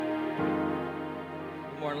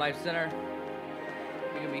Warren Life Center.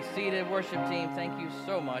 You can be seated. Worship team, thank you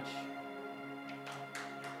so much.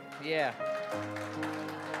 Yeah.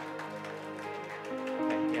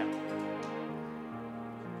 Okay, yeah.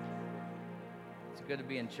 It's good to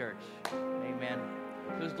be in church. Amen.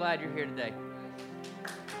 Who's glad you're here today?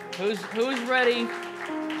 Who's ready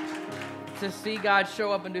to see God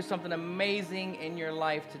show up and do something amazing in your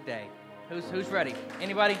life today? Who's ready?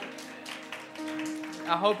 Anybody?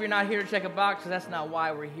 I hope you're not here to check a box, because that's not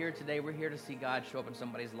why we're here today. We're here to see God show up in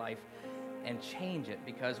somebody's life and change it.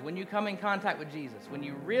 Because when you come in contact with Jesus, when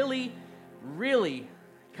you really, really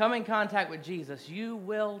come in contact with Jesus, you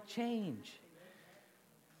will change.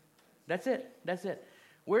 That's it. That's it.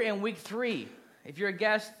 We're in week 3. If you're a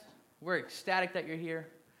guest, we're ecstatic that you're here.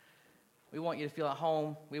 We want you to feel at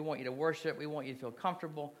home. We want you to worship. We want you to feel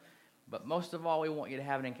comfortable. But most of all, we want you to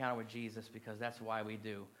have an encounter with Jesus, because that's why we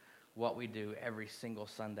do what we do every single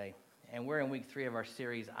Sunday. And we're in week 3 of our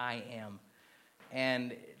series, I Am.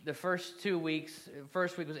 And the first 2 weeks,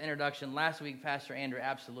 first week was introduction. Last week, Pastor Andrew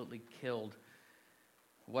absolutely killed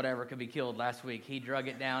whatever could be killed last week. He drug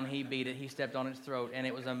it down, he beat it, he stepped on its throat. And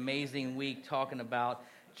it was an amazing week talking about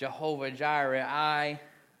Jehovah Jireh.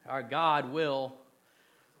 Our God will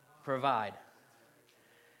provide.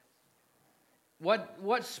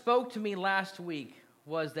 What spoke to me last week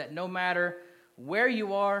was that no matter where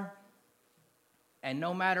you are and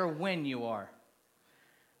no matter when you are,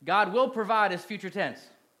 God will provide is future tense.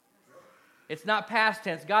 It's not past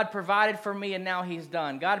tense. God provided for me and now he's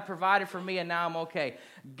done. God provided for me and now I'm okay.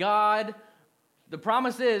 God, the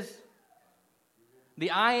promise is,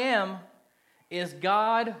 the I am is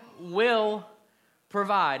God will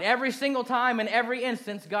provide. Every single time, in every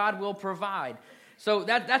instance, God will provide. So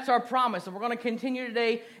that's our promise. And we're going to continue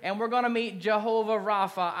today, and we're going to meet Jehovah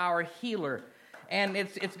Rapha, our healer. And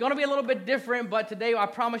it's going to be a little bit different, but today I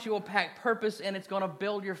promise you will pack purpose, and it's going to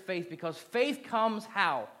build your faith, because faith comes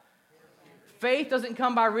how? Faith doesn't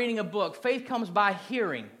come by reading a book. Faith comes by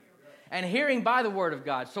hearing, and hearing by the Word of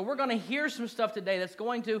God. So we're going to hear some stuff today that's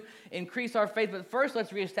going to increase our faith. But first,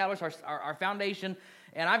 let's reestablish our foundation.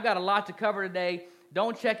 And I've got a lot to cover today.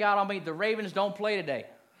 Don't check out on me. The Ravens don't play today.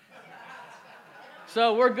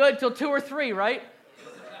 So we're good till 2 or 3, right?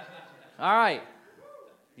 All right.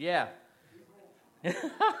 Yeah.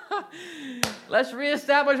 Let's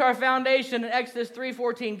reestablish our foundation in Exodus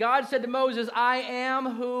 3:14. God said to Moses, I am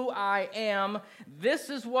who I am.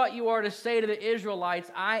 This is what you are to say to the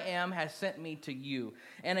Israelites. I am has sent me to you.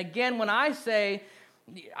 And again, when I say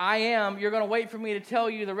I am, you're going to wait for me to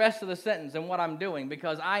tell you the rest of the sentence and what I'm doing,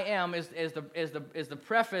 because I am is the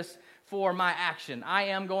preface for my action. I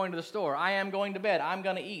am going to the store. I am going to bed. I'm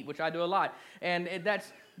going to eat, which I do a lot. And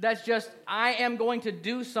that's just, I am going to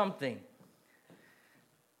do something.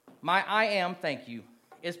 My I am, thank you,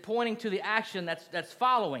 is pointing to the action that's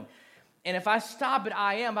following. And if I stop at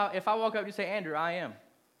I am, if I walk up and you say, Andrew, I am,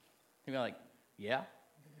 you'll be like, yeah?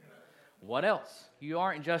 What else? You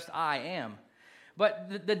aren't just I am.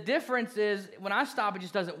 But the difference is, when I stop, it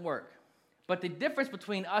just doesn't work. But the difference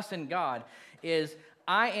between us and God is,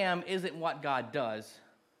 I am isn't what God does.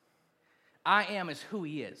 I am is who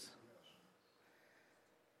he is.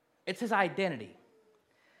 It's his identity.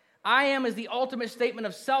 I am is the ultimate statement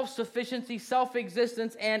of self-sufficiency,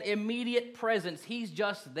 self-existence, and immediate presence. He's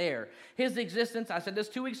just there. His existence, I said this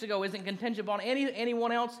 2 weeks ago, isn't contingent upon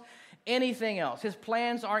anyone else, anything else. His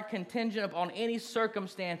plans aren't contingent upon any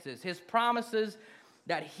circumstances. His promises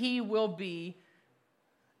that he will be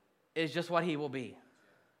is just what he will be.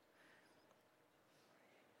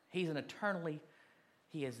 He is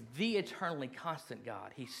the eternally constant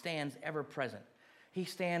God. He stands ever present. He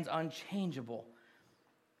stands unchangeable,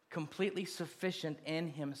 completely sufficient in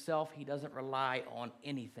himself. He doesn't rely on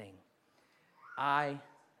anything. I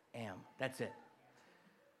am. That's it.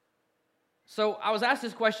 So I was asked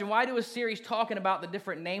this question, why do a series talking about the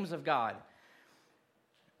different names of God?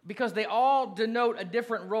 Because they all denote a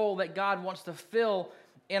different role that God wants to fill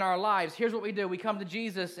in our lives. Here's what we do. We come to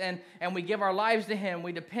Jesus and we give our lives to him.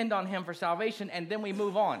 We depend on him for salvation, and then we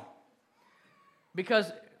move on.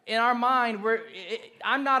 Because in our mind,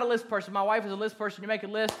 I'm not a list person. My wife is a list person. You make a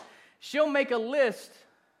list. She'll make a list,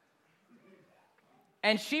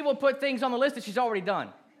 and she will put things on the list that she's already done.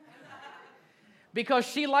 Because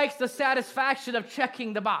she likes the satisfaction of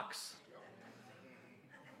checking the box.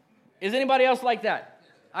 Is anybody else like that?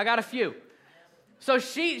 I got a few. So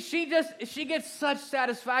she gets such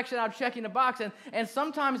satisfaction out of checking the box, and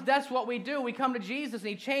sometimes that's what we do. We come to Jesus, and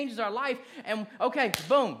he changes our life, and okay,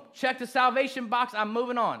 boom, check the salvation box, I'm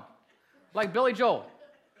moving on. Like Billy Joel.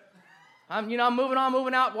 I'm moving on,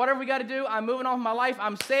 moving out. Whatever we got to do, I'm moving on with my life.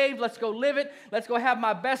 I'm saved. Let's go live it. Let's go have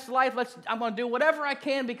my best life. I'm going to do whatever I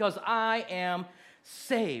can because I am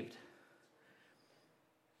saved.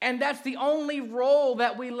 And that's the only role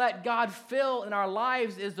that we let God fill in our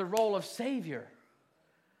lives is the role of Savior.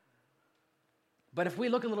 But if we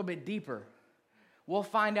look a little bit deeper, we'll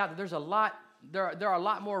find out that there are a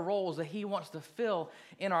lot more roles that He wants to fill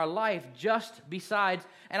in our life just besides,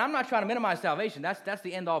 and I'm not trying to minimize salvation. That's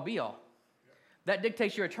the end-all, be-all. That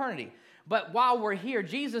dictates your eternity. But while we're here,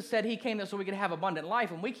 Jesus said He came so we could have abundant life,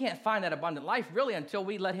 and we can't find that abundant life really until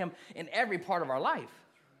we let Him in every part of our life.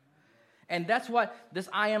 And that's what this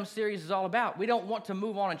I Am series is all about. We don't want to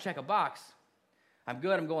move on and check a box. I'm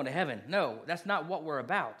good, I'm going to heaven. No, that's not what we're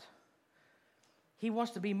about. He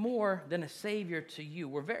wants to be more than a Savior to you.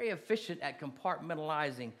 We're very efficient at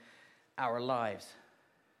compartmentalizing our lives.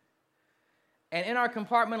 And in our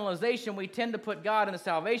compartmentalization, we tend to put God in the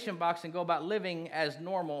salvation box and go about living as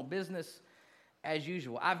normal, business as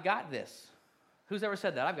usual. I've got this. Who's ever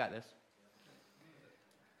said that? I've got this.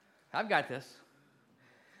 I've got this.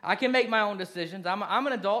 I can make my own decisions. I'm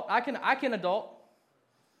an adult. I can adult.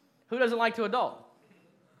 Who doesn't like to adult?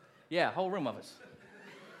 Yeah, whole room of us.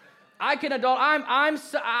 I can adult. I'm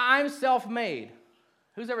self-made.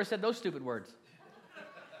 Who's ever said those stupid words?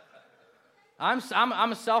 I'm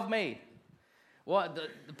a self-made. Well,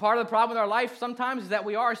 the part of the problem with our life sometimes is that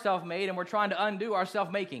we are self-made and we're trying to undo our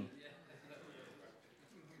self-making.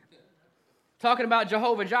 Talking about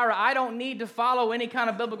Jehovah Jireh, I don't need to follow any kind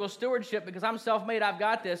of biblical stewardship because I'm self-made, I've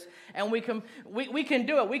got this. And we can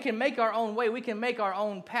do it. We can make our own way. We can make our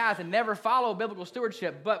own path and never follow biblical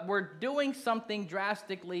stewardship. But we're doing something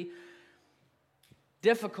drastically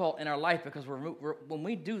difficult in our life because when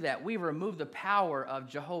we do that, we remove the power of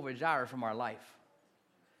Jehovah Jireh from our life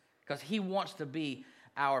because He wants to be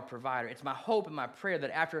our provider. It's my hope and my prayer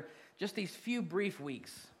that after just these few brief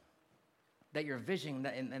weeks, that your vision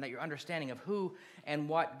and that your understanding of who and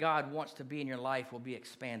what God wants to be in your life will be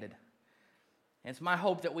expanded. And it's my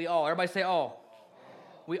hope that we all, everybody say all.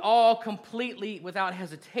 We all completely, without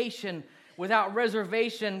hesitation, without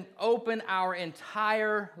reservation, open our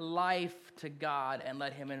entire life to God and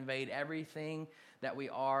let Him invade everything that we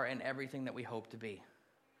are and everything that we hope to be.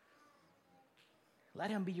 Let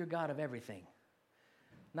Him be your God of everything,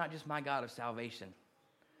 not just my God of salvation.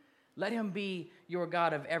 Let Him be your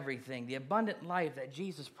God of everything. The abundant life that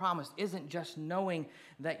Jesus promised isn't just knowing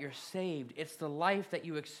that you're saved. It's the life that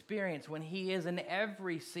you experience when He is in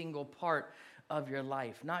every single part of your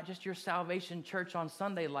life. Not just your salvation church on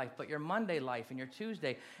Sunday life, but your Monday life and your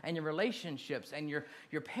Tuesday and your relationships and your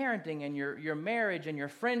parenting and your marriage and your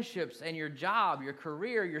friendships and your job, your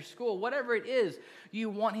career, your school, whatever it is, you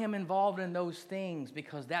want Him involved in those things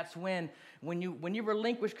because that's when you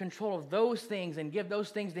relinquish control of those things and give those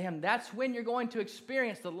things to Him, that's when you're going to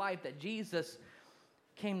experience the life that Jesus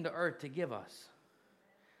came to earth to give us.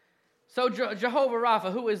 So Jehovah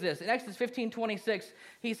Rapha, who is this? In Exodus 15:26,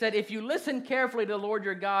 He said, if you listen carefully to the Lord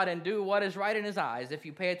your God and do what is right in His eyes, if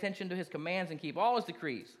you pay attention to His commands and keep all His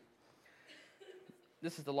decrees,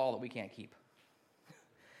 this is the law that we can't keep.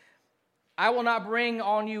 I will not bring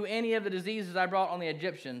on you any of the diseases I brought on the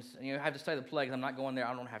Egyptians. And you have to study the plagues. I'm not going there.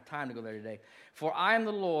 I don't have time to go there today. For I am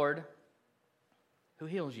the Lord who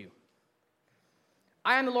heals you.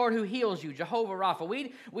 I am the Lord who heals you, Jehovah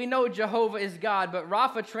Rapha. We know Jehovah is God, but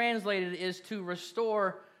Rapha translated is to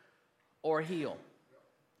restore or heal.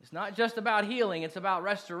 It's not just about healing, it's about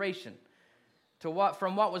restoration.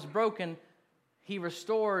 From what was broken, He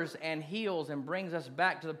restores and heals and brings us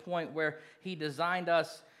back to the point where He designed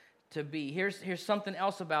us to be. Here's something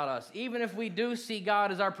else about us. Even if we do see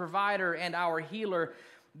God as our provider and our healer,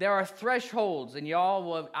 there are thresholds, and y'all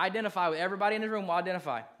will identify, with everybody in the room will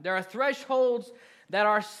identify. There are thresholds that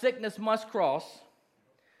our sickness must cross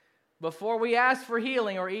before we ask for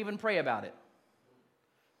healing or even pray about it.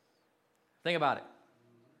 Think about it.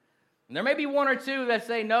 And there may be one or two that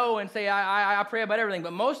say no and say, I pray about everything.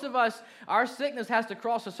 But most of us, our sickness has to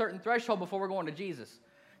cross a certain threshold before we're going to Jesus.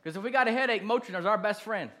 Because if we got a headache, Motrin is our best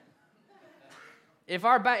friend. If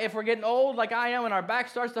we're getting old like I am and our back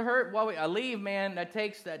starts to hurt, well, a leave, man, that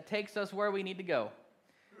takes us where we need to go.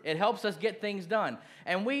 It helps us get things done.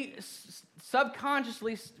 And we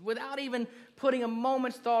subconsciously, without even putting a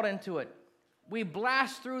moment's thought into it, we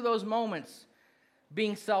blast through those moments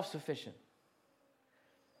being self-sufficient.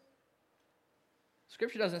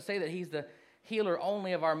 Scripture doesn't say that He's the healer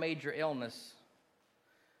only of our major illness,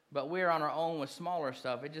 but we're on our own with smaller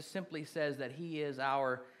stuff. It just simply says that He is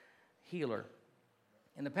our healer.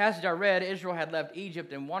 In the passage I read, Israel had left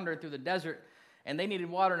Egypt and wandered through the desert, And they needed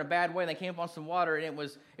water in a bad way, and they came upon some water, and it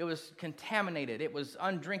was contaminated. It was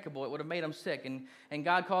undrinkable. It would have made them sick. And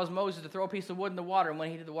God caused Moses to throw a piece of wood in the water, and when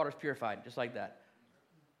he did, the water was purified, just like that.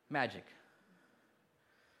 Magic.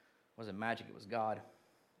 It wasn't magic, it was God.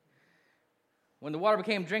 When the water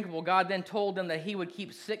became drinkable, God then told them that he would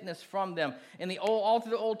keep sickness from them. All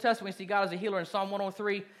through the Old Testament, we see God as a healer. In Psalm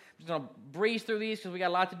 103, I'm just going to breeze through these because we got a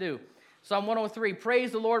lot to do. Psalm 103,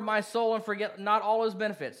 praise the Lord, my soul, and forget not all his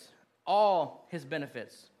benefits. All his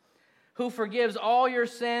benefits. Who forgives all your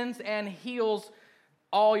sins and heals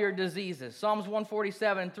all your diseases. Psalms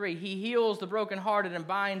 147:3, he heals the brokenhearted and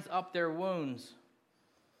binds up their wounds.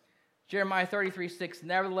 Jeremiah 33:6,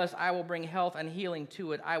 nevertheless, I will bring health and healing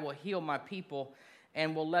to it. I will heal my people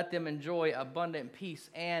and will let them enjoy abundant peace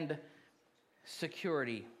and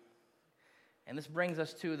security. And this brings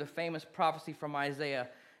us to the famous prophecy from Isaiah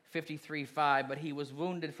 53:5, but he was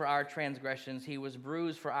wounded for our transgressions. He was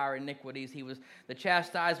bruised for our iniquities. The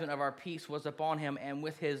chastisement of our peace was upon him, and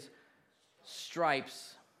with his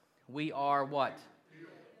stripes we are what?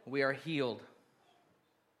 We are healed.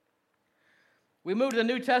 We move to the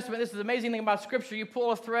New Testament. This is the amazing thing about Scripture. You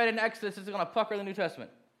pull a thread in Exodus, it's going to pucker the New Testament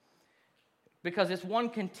because it's one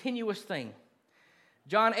continuous thing.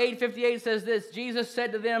 John 8:58 says this, Jesus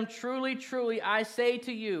said to them, truly, truly, I say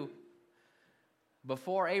to you,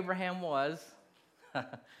 before Abraham was,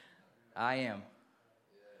 I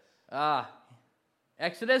am.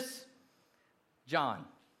 Exodus, John.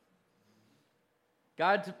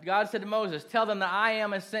 God said to Moses, tell them that I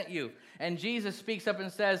am has sent you. And Jesus speaks up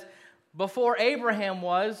and says, before Abraham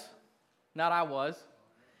was, not I was,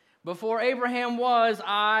 before Abraham was,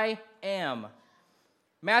 I am.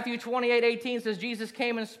 Matthew 28:18 says, Jesus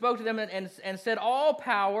came and spoke to them and said, all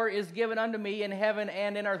power is given unto me in heaven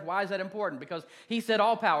and in earth. Why is that important? Because he said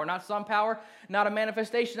all power, not some power, not a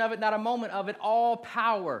manifestation of it, not a moment of it, all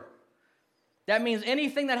power. That means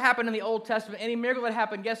anything that happened in the Old Testament, any miracle that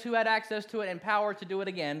happened, guess who had access to it and power to do it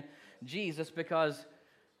again? Jesus, because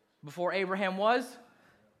before Abraham was,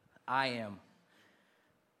 I am.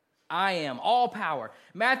 I am, all power.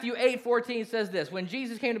 Matthew 8:14 says this, when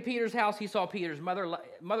Jesus came to Peter's house, he saw Peter's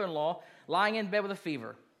mother-in-law lying in bed with a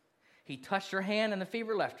fever. He touched her hand and the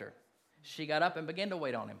fever left her. She got up and began to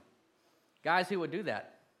wait on him. Guys, who would do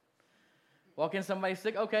that? Walk in, somebody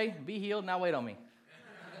sick, okay, be healed, now wait on me.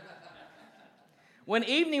 When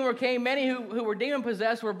evening came, many who were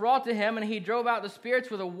demon-possessed were brought to him, and he drove out the spirits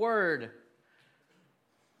with a word.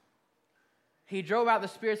 He drove out the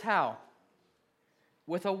spirits how?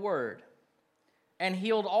 With a word, and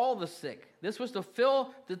healed all the sick. This was to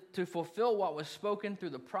fulfill what was spoken through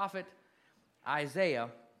the prophet Isaiah.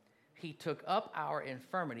 He took up our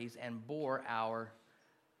infirmities and bore our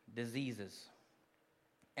diseases.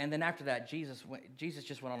 And then after that, Jesus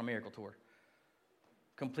just went on a miracle tour,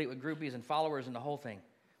 complete with groupies and followers and the whole thing.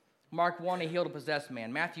 Mark 1, he healed a possessed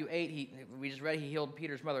man. Matthew 8, we just read, he healed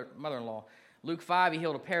Peter's mother-in-law. Luke 5, he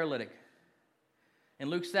healed a paralytic. In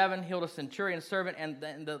Luke 7, healed a centurion servant, and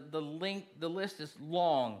the list is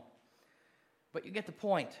long. But you get the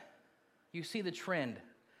point. You see the trend.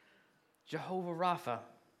 Jehovah Rapha,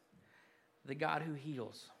 the God who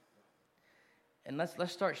heals. And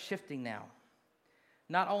let's start shifting now.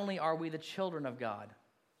 Not only are we the children of God,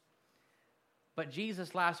 but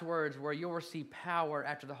Jesus' last words were, you'll receive power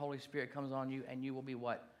after the Holy Spirit comes on you, and you will be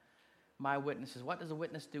what? My witnesses. What does a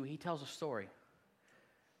witness do? He tells a story.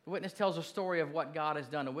 The witness tells a story of what God has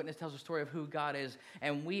done. The witness tells a story of who God is.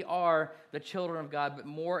 And we are the children of God, but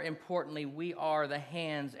more importantly, we are the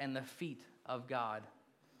hands and the feet of God.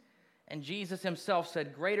 And Jesus himself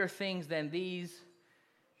said, greater things than these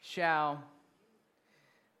shall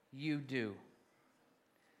you do.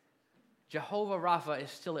 Jehovah Rapha is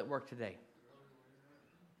still at work today.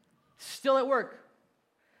 Still at work.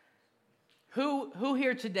 Who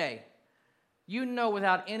here today, you know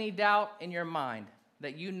without any doubt in your mind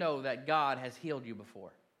that you know that God has healed you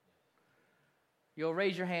before? You'll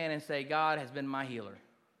raise your hand and say, God has been my healer.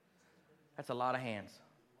 That's a lot of hands.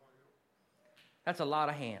 That's a lot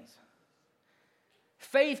of hands.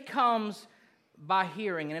 Faith comes by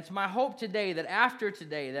hearing, and it's my hope today that after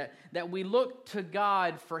today that we look to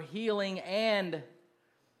God for healing, and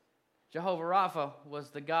Jehovah Rapha was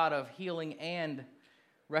the God of healing and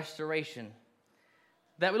restoration.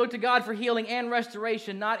 That we look to God for healing and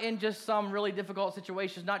restoration, not in just some really difficult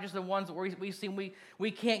situations, not just the ones where we see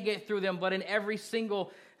we can't get through them, but in every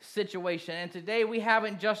single situation. And today we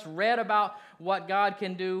haven't just read about what God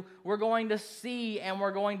can do. We're going to see and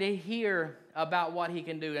we're going to hear about what he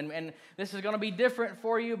can do. And this is going to be different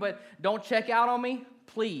for you, but don't check out on me.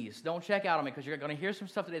 Please don't check out on me, because you're going to hear some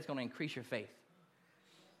stuff today that's going to increase your faith.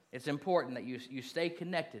 It's important that you stay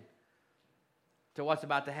connected. to what's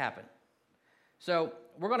about to happen. So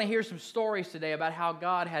we're going to hear some stories today about how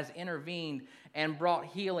God has intervened and brought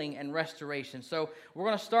healing and restoration. So we're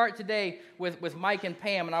going to start today with Mike and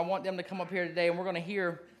Pam, and I want them to come up here today, and we're going to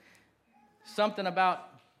hear something about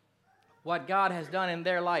what God has done in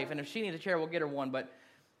their life. And if she needs a chair, we'll get her one, but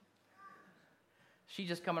she's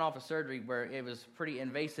just coming off of surgery where it was pretty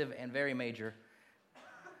invasive and very major,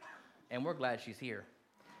 and we're glad she's here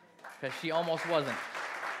because she almost wasn't.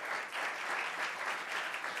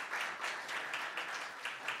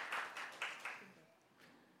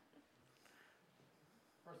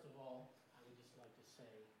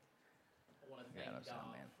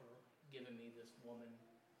 Giving me this woman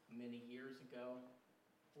many years ago,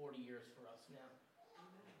 40 years for us now.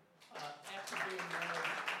 After being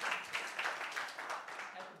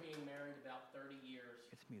married about 30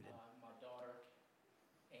 years, It's muted. My daughter,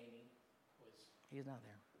 Amy, was He's not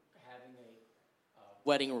there. having a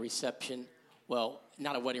wedding reception. Well,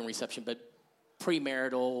 not a wedding reception, but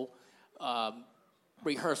premarital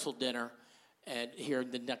rehearsal dinner. And here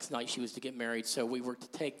the next night she was to get married. So we were to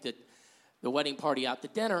take the wedding party out to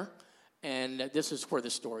dinner. And this is where the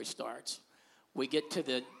story starts. We get to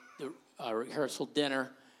the rehearsal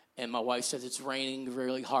dinner, and my wife says, it's raining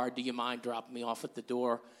really hard. Do you mind dropping me off at the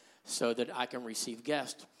door so that I can receive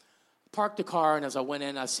guests? Parked the car, and as I went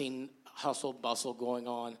in, I seen hustle, bustle going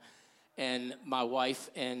on. And my wife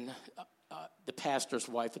and the pastor's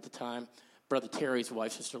wife at the time, Brother Terry's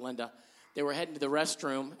wife, Sister Linda, they were heading to the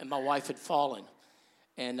restroom, and my wife had fallen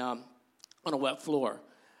and on a wet floor.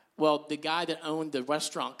 Well, the guy that owned the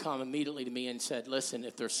restaurant came immediately to me and said, listen,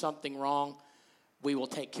 if there's something wrong, we will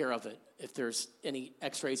take care of it. If there's any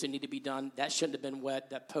x-rays that need to be done, that shouldn't have been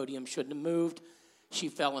wet. That podium shouldn't have moved. She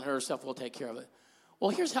fell and hurt herself. We'll take care of it.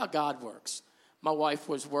 Well, here's how God works. My wife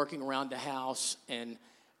was working around the house, and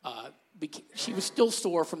she was still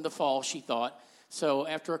sore from the fall, she thought. So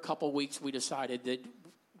after a couple weeks, we decided that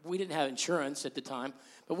we didn't have insurance at the time,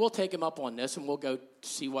 but we'll take him up on this, and we'll go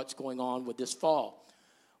see what's going on with this fall.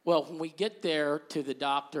 Well, when we get there to the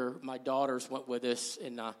doctor, my daughters went with us,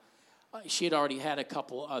 and she had already had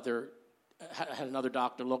had another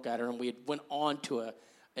doctor look at her, and we had went on to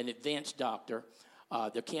an advanced doctor,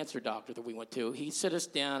 the cancer doctor that we went to. He sit us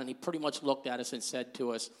down, and he pretty much looked at us and said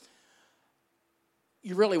to us,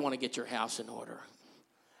 you really want to get your house in order.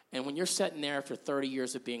 And when you're sitting there after 30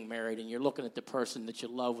 years of being married, and you're looking at the person that you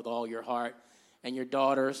love with all your heart, and your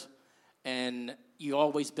daughters, and you've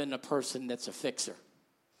always been a person that's a fixer.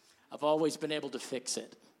 I've always been able to fix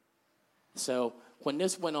it. So when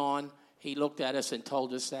this went on, he looked at us and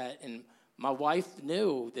told us that, and my wife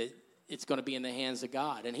knew that it's going to be in the hands of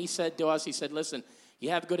God. And he said to us, he said, listen,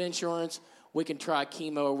 you have good insurance, we can try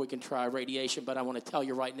chemo or we can try radiation, but I want to tell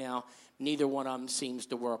you right now, neither one of them seems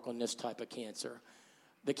to work on this type of cancer.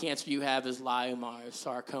 The cancer you have is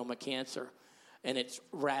leiomyosarcoma cancer, and it's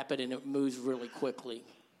rapid and it moves really quickly.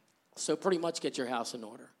 So pretty much get your house in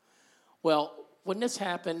order. Well, when this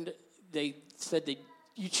happened, they said that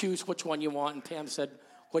you choose which one you want, and Pam said,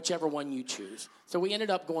 whichever one you choose. So we ended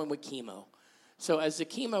up going with chemo. So as the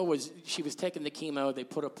chemo she was taking the chemo, they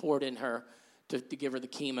put a port in her to give her the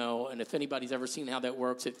chemo, and if anybody's ever seen how that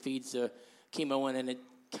works, it feeds the chemo in, and it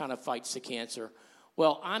kind of fights the cancer.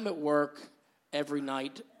 Well, I'm at work every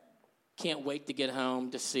night, can't wait to get home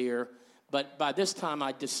to see her, but by this time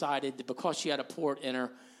I decided that because she had a port in her,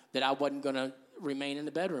 that I wasn't going to remain in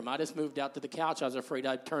the bedroom. I just moved out to the couch. I was afraid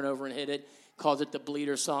I'd turn over and hit it, cause it to bleed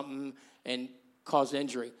or something, and cause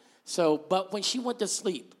injury. So, but when she went to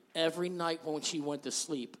sleep, every night when she went to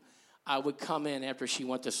sleep, I would come in after she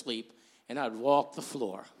went to sleep, and I'd walk the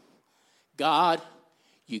floor. God,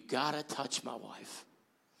 you got to touch my wife.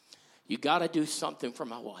 You got to do something for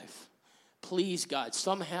my wife. Please, God,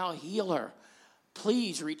 somehow heal her.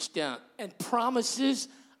 Please reach down. And promises,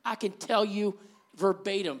 I can tell you,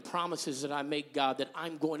 verbatim promises that I make, God, that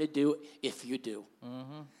I'm going to do if you do.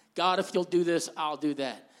 Mm-hmm. God, if you'll do this, I'll do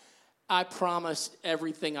that. I promised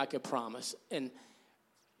everything I could promise. And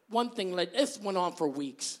one thing, this went on for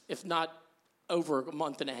weeks, if not over a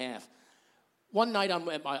month and a half. One night I'm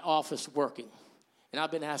at my office working, and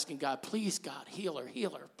I've been asking God, please, God, heal her,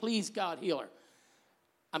 heal her. Please, God, heal her.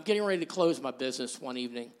 I'm getting ready to close my business one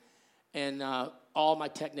evening, and all my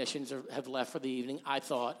technicians have left for the evening, I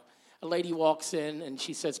thought. A lady walks in, and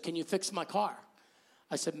she says, can you fix my car?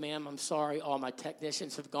 I said, ma'am, I'm sorry. All my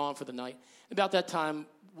technicians have gone for the night. About that time,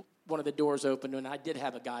 one of the doors opened, and I did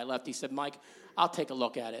have a guy left. He said, Mike, I'll take a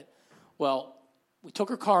look at it. Well, we took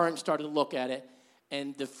her car and started to look at it,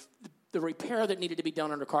 and the repair that needed to be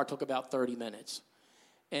done on her car took about 30 minutes.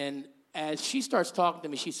 And as she starts talking to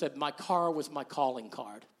me, she said, my car was my calling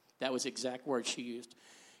card. That was the exact word she used.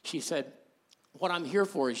 She said, what I'm here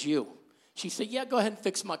for is you. She said, yeah, go ahead and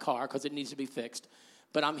fix my car because it needs to be fixed,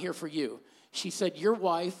 but I'm here for you. She said, your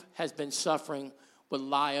wife has been suffering with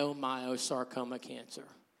leiomyosarcoma cancer.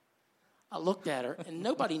 I looked at her, and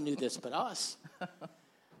nobody knew this but us.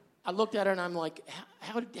 I looked at her, and I'm like,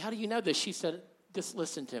 how do you know this? She said, just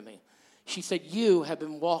listen to me. She said, you have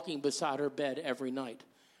been walking beside her bed every night,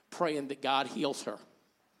 praying that God heals her.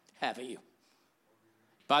 Haven't you?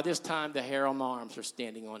 By this time, the hair on my arms are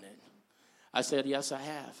standing on end. I said, yes, I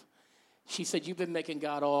have. She said, you've been making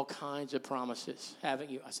God all kinds of promises,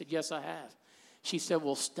 haven't you? I said, yes, I have. She said,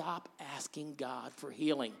 well, stop asking God for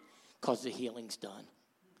healing because the healing's done.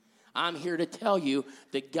 I'm here to tell you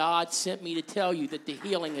that God sent me to tell you that the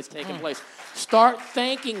healing has taken place. Start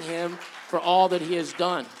thanking him for all that he has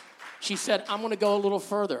done. She said, I'm going to go a little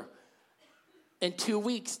further. In 2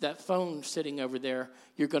 weeks, that phone sitting over there,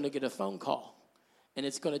 you're going to get a phone call. And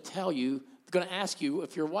it's going to tell you, it's going to ask you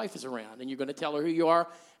if your wife is around. And you're going to tell her who you are,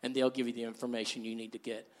 and they'll give you the information you need to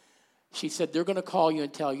get. She said, they're going to call you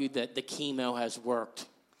and tell you that the chemo has worked.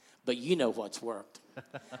 But you know what's worked.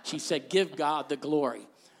 She said, give God the glory.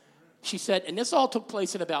 She said, and this all took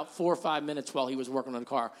place in about 4 or 5 minutes while he was working on the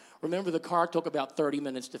car. Remember, the car took about 30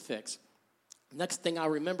 minutes to fix. Next thing I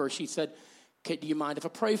remember, she said, okay, do you mind if I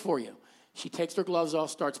pray for you? She takes her gloves off,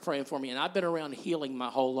 starts praying for me. And I've been around healing my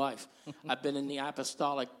whole life. I've been in the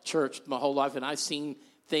apostolic church my whole life, and I've seen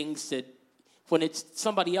things that when it's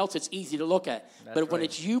somebody else, it's easy to look at. But when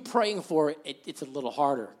it's you praying for it, it's a little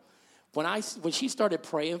harder. When she started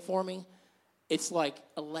praying for me, it's like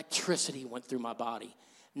electricity went through my body.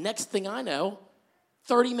 Next thing I know,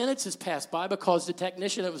 30 minutes has passed by because the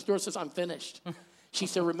technician at the door says, I'm finished. She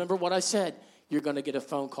said, remember what I said? You're going to get a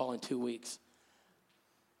phone call in 2 weeks.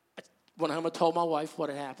 I went home and told my wife what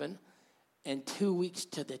had happened. And 2 weeks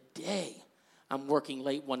to the day, I'm working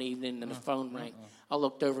late one evening and the phone rang. I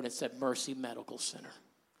looked over and it said Mercy Medical Center.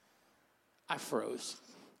 I froze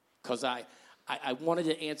because I wanted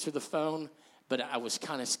to answer the phone, but I was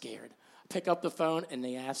kind of scared. I pick up the phone and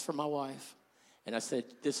they asked for my wife. And I said,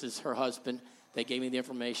 this is her husband. They gave me the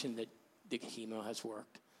information that the chemo has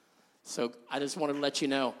worked. So I just wanted to let you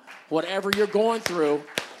know, whatever you're going through,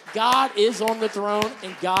 God is on the throne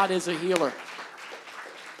and God is a healer.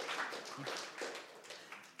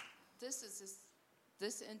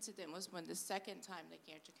 This incident was when the second time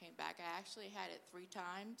the cancer came back. I actually had it 3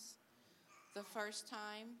 times. The first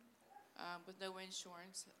time, with no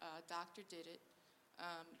insurance, doctor did it.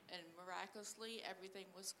 And miraculously, everything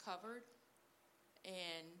was covered.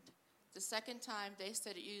 And the second time, they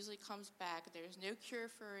said it usually comes back. There's no cure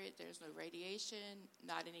for it. There's no radiation,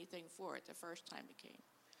 not anything for it the first time it came.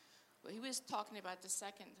 Well, he was talking about the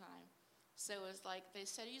second time. So it's like they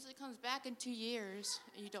said it usually comes back in 2 years,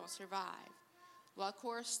 and you don't survive. Well, of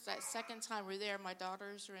course, that second time we're there, my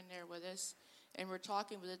daughters are in there with us, and we're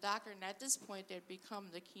talking with the doctor. And at this point, they'd become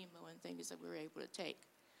the chemo and things that we were able to take.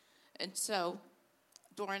 And so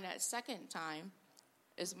during that second time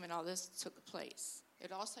is when all this took place.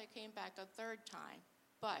 It also came back a third time.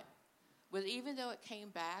 But even though it came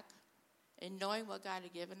back, and knowing what God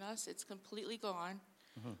had given us, it's completely gone.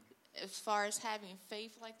 Mm-hmm. As far as having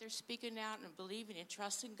faith like they're speaking out and believing and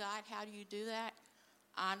trusting God, how do you do that?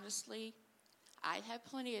 Honestly, I have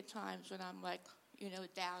plenty of times when I'm like,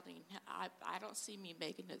 doubting. I don't see me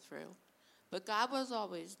making it through. But God was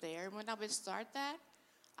always there. When I would start that,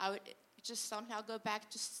 I would just somehow go back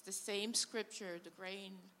to the same scripture, the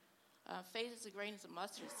grain, faith is the grain of a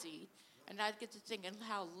mustard seed. And I'd get to thinking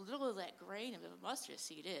how little that grain of a mustard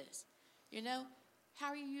seed is. How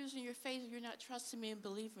are you using your faith if you're not trusting me and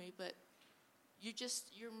believing me? But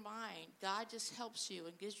your mind, God just helps you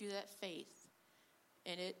and gives you that faith.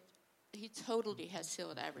 And he totally has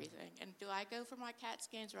healed everything. And do I go for my CAT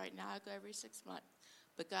scans right now? I go every 6 months.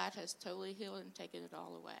 But God has totally healed and taken it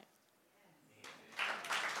all away.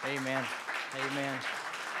 Amen. Amen.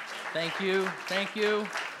 Thank you. Thank you.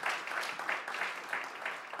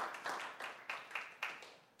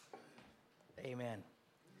 Amen.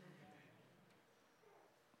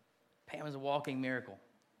 Pam is a walking miracle,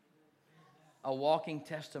 a walking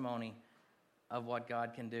testimony of what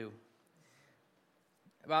God can do.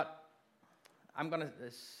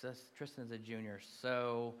 Tristan is a junior,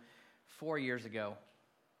 so 4 years ago,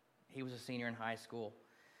 he was a senior in high school,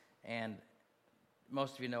 and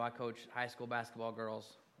most of you know I coach high school basketball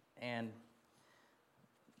girls, and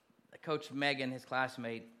I coached Megan, his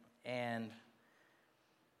classmate, and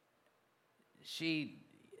she,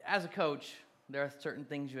 as a coach, there are certain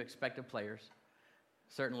things you expect of players,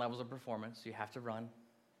 certain levels of performance. You have to run,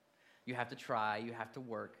 you have to try, you have to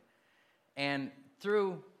work, and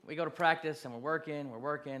we go to practice and we're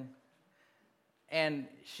working, and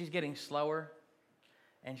she's getting slower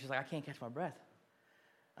And she's like, I can't catch my breath.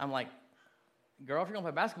 I'm like, girl, if you're going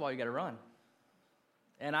to play basketball, you got to run.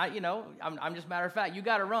 And I'm just matter of fact, you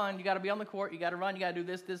got to run. You got to be on the court. You got to run. You got to do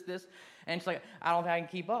this. And she's like, I don't think I can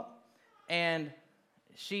keep up. And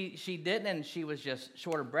she didn't, and she was just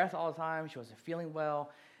short of breath all the time. She wasn't feeling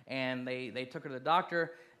well. And they took her to the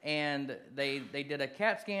doctor, and they did a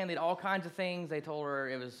CAT scan. They did all kinds of things. They told her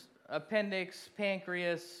it was appendix,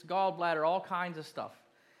 pancreas, gallbladder, all kinds of stuff.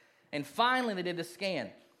 And finally, they did the scan.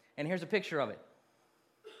 And here's a picture of it.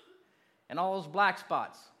 And all those black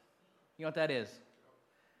spots, you know what that is?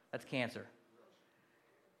 That's cancer.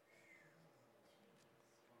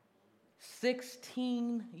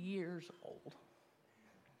 16 years old.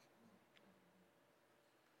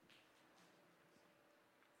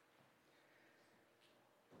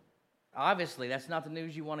 Obviously, that's not the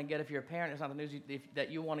news you want to get if you're a parent. It's not the news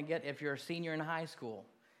that you want to get if you're a senior in high school.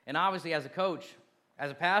 And obviously, as a coach,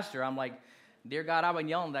 as a pastor, I'm like, dear God, I've been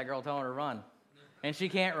yelling at that girl telling her to run. And she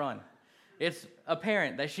can't run. It's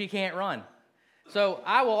apparent that she can't run. So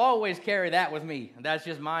I will always carry that with me. That's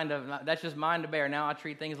just mine to bear. Now I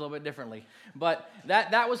treat things a little bit differently. But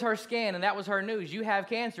that was her scan, and that was her news. You have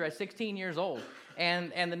cancer at 16 years old.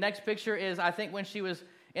 And the next picture is, I think, when she was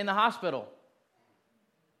in the hospital.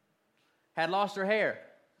 Had lost her hair.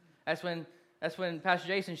 That's when Pastor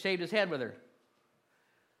Jason shaved his head with her.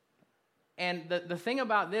 And the thing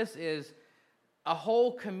about this is a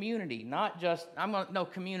whole community, not just,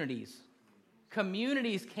 communities.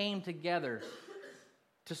 Communities came together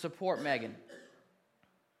to support Megan.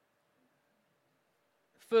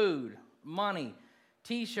 Food, money,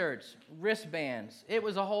 T-shirts, wristbands. It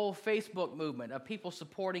was a whole Facebook movement of people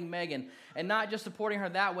supporting Megan, and not just supporting her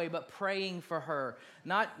that way, but praying for her.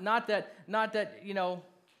 Not that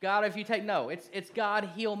God, if you take, no, it's God,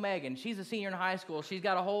 heal Megan. She's a senior in high school. She's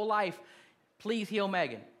got a whole life. Please heal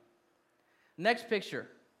Megan. Next picture.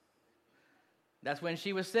 That's when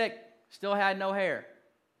she was sick, still had no hair.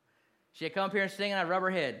 She had come up here and sing, and I'd rub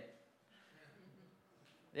her head.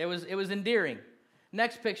 It was endearing.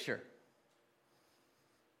 Next picture.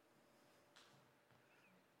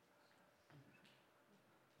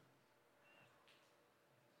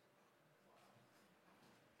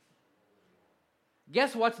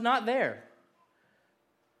 Guess what's not there?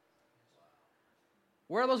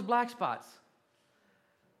 Where are those black spots?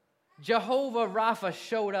 Jehovah Rapha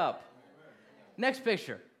showed up. Next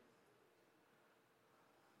picture.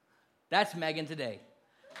 That's Megan today.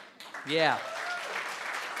 Yeah.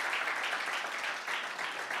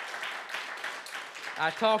 I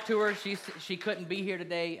talked to her. She couldn't be here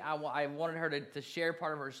today. I wanted her to share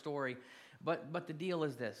part of her story. But the deal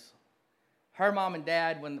is this. Her mom and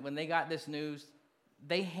dad, when they got this news,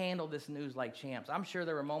 they handled this news like champs. I'm sure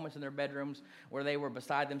there were moments in their bedrooms where they were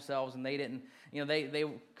beside themselves and they didn't, they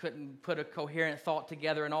couldn't put a coherent thought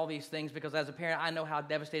together and all these things, because as a parent, I know how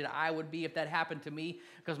devastated I would be if that happened to me,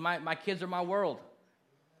 because my kids are my world.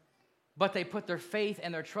 But they put their faith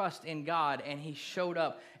and their trust in God, and He showed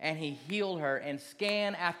up and He healed her. And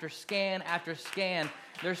scan after scan after scan,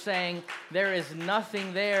 they're saying there is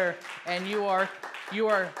nothing there, and you are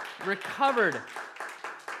recovered.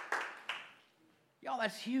 Y'all,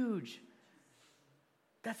 that's huge.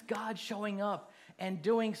 That's God showing up and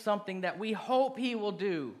doing something that we hope He will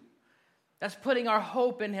do. That's putting our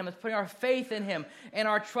hope in Him. That's putting our faith in Him and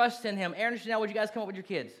our trust in Him. Aaron and Chanel, would you guys come up with your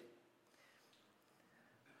kids?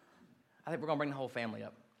 I think we're going to bring the whole family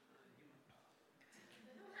up.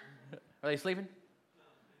 Are they sleeping?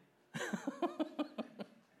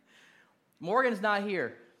 Morgan's not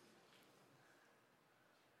here.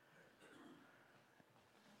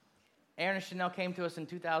 Aaron and Chanel came to us in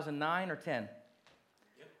 2009 or 10?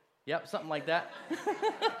 Yep, something like that.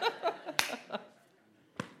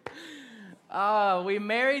 We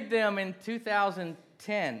married them in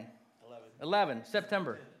 2010. 11,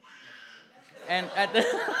 September. And at the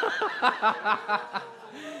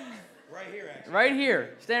right here, actually. Right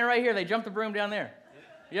here, standing right here. They jumped the broom down there.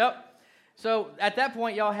 Yep. So at that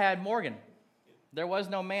point, y'all had Morgan. There was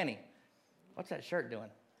no Manny. What's that shirt doing?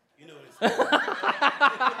 You know what it's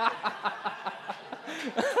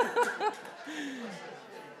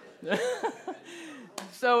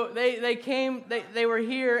So they came. They were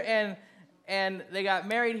here and they got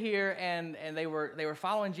married here and they were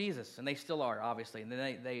following Jesus, and they still are, obviously. And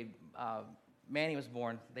then they Manny was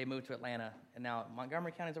born. They moved to Atlanta, and now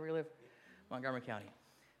Montgomery County is where you live? Montgomery County.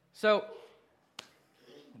 So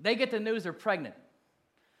they get the news they're pregnant.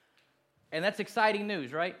 And that's exciting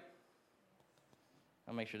news, right?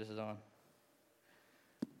 I'll make sure this is on.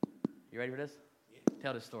 You ready for this? Yeah.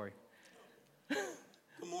 Tell this story.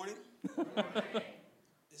 Good morning.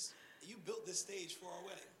 You built this stage for our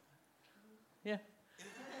wedding. Yeah.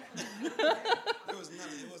 There was none.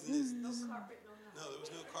 It wasn't this. No, there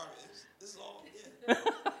was no carpet. This is all. Yeah,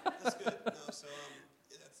 that's good. No, so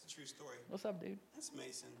yeah, that's the true story. What's up, dude? That's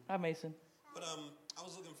Mason. Hi, Mason. But I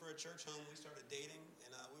was looking for a church home. We started dating,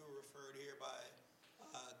 and we were referred here by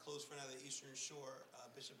a close friend out of the Eastern Shore,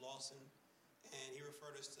 Bishop Lawson, and he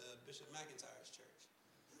referred us to Bishop McIntyre's church.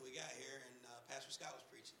 And we got here, and Pastor Scott was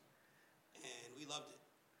preaching, and we loved it.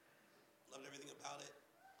 Loved everything about it.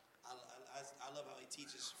 I love how he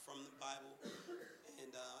teaches from the Bible, and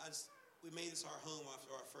we made this our home after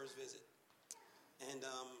our first visit. And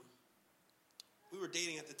we were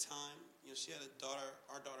dating at the time. You know, she had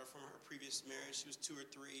our daughter from her previous marriage. She was 2 or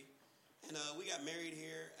 3. And we got married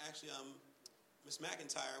here. Actually, Miss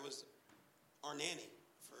McIntyre was our nanny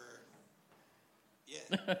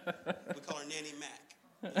we call her Nanny Mac.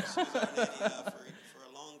 Yeah, she was our nanny for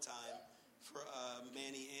a long time for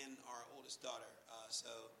Manny and our oldest daughter. So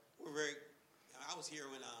we're I was here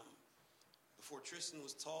when, before Tristan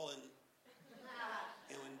was tall and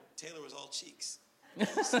when Taylor was all cheeks.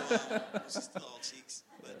 So she's still all cheeks,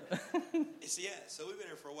 but so we've been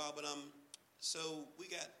here for a while. But so we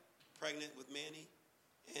got pregnant with Manny,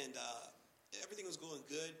 and everything was going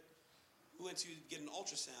good. We went to get an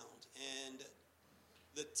ultrasound, and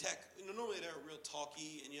the tech. Normally they're real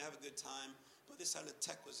talky, and you have a good time, but this time the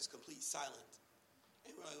tech was just completely silent.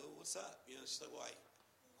 And we're like, well, "What's up?" You know, she's like, "Well,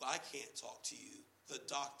 I can't talk to you. The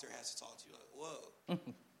doctor has to talk to you." Like, whoa.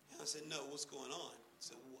 And I said, "No, what's going on?"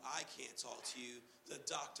 So I can't talk to you. The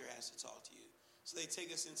doctor has to talk to you. So they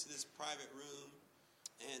take us into this private room,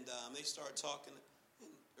 and they start talking. And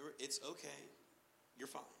it's okay. You're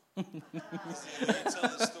fine. When you tell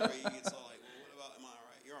the story, you get all like, well, what about, am I all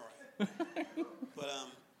right? You're all right. But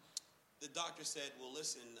the doctor said, well,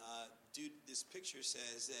 listen, dude, this picture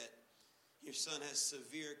says that your son has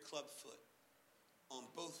severe clubfoot on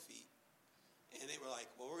both feet. And they were like,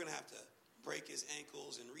 well, we're going to have to break his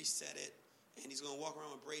ankles and reset it. And he's going to walk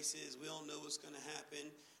around with braces. We don't know what's going to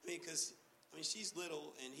happen. Because she's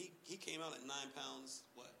little, and he came out at 9 pounds,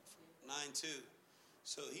 9'2".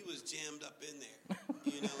 So he was jammed up in there,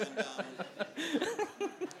 you know, and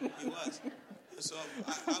he was. And so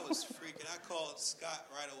I was freaking. I called Scott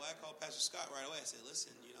right away. I called Pastor Scott right away. I said,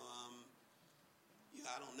 listen, you know,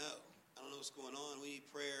 I don't know. I don't know what's going on. We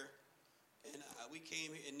need prayer. And we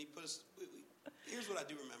came here, and he put us, here's what I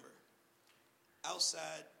do remember.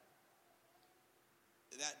 Outside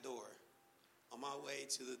that door, on my way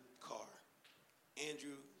to the car,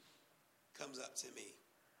 Andrew comes up to me,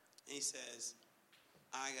 and he says,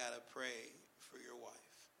 I got to pray for your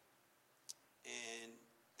wife. And,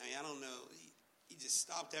 I don't know, he just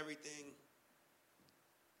stopped everything,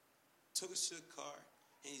 took us to the car,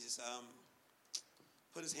 and he just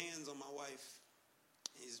put his hands on my wife,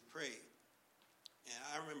 and he just prayed. And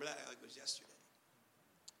I remember that like it was yesterday.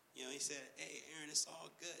 You know, he said, hey, Aaron, it's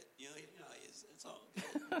all good. You know, it's all good.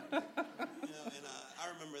 You know, and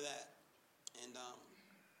I remember that. And,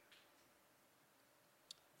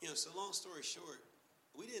 so long story short,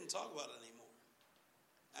 we didn't talk about it anymore.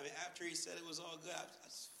 After he said it was all good, I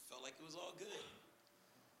just felt like it was all good.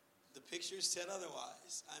 The pictures said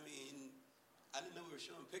otherwise. I didn't know we were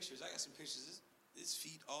showing pictures. I got some pictures. His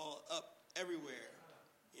feet all up everywhere,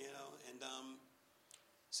 you know. And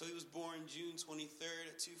so he was born June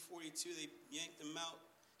 23rd at 2:42. They yanked him out.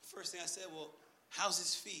 The first thing I said, well, how's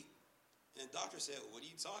his feet? And the doctor said, what are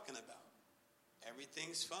you talking about?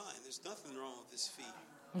 Everything's fine. There's nothing wrong with his feet.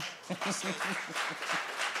 And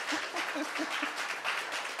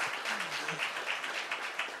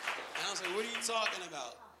I was like, what are you talking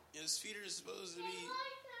about? His feet are supposed to be...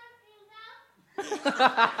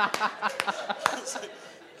 I said,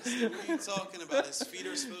 what are you talking about? His feet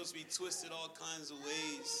are supposed to be twisted all kinds of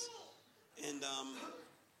ways. And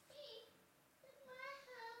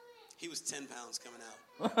he was 10 pounds coming out.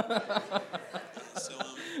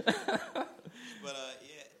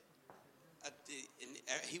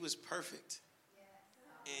 He was perfect.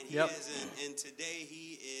 And he is, and today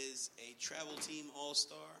he is a travel team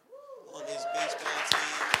all-star on his baseball team.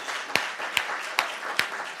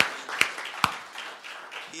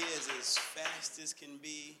 And he is as fast as can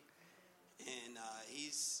be, and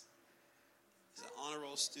he's an honor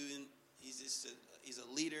roll student. He's a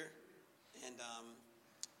leader, and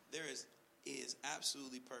he is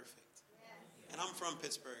absolutely perfect. And I'm from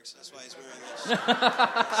Pittsburgh, so that's why he's wearing this shirt. So,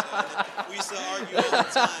 we used to argue all the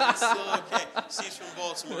time. It's still okay. She's from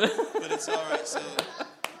Baltimore, but it's all right. So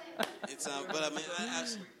it's but I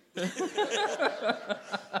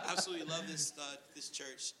absolutely love this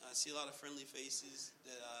church. I see a lot of friendly faces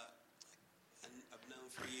that I've known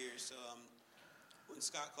for years. So when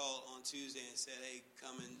Scott called on Tuesday and said, "Hey,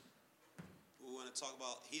 come and we want to talk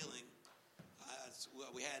about healing,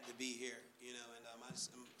 we had to be here, and I'm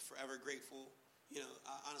forever grateful.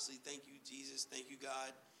 Honestly, thank you, Jesus. Thank you,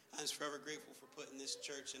 God. I'm just forever grateful for putting this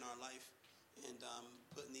church in our life and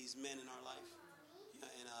putting these men in our life.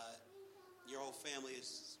 And your whole family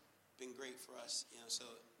has been great for us, so.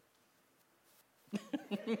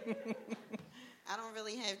 I don't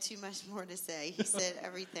really have too much more to say. He said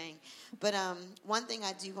everything. But one thing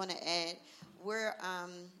I do want to add,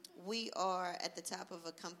 we are at the top of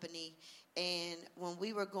a company, and when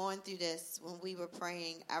we were going through this, when we were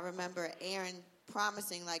praying, I remember Aaron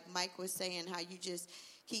promising, like Mike was saying, how you just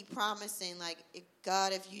keep promising, like,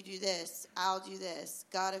 God, if you do this, I'll do this.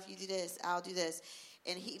 God, if you do this, I'll do this.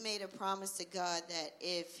 And he made a promise to God that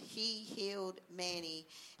if he healed Manny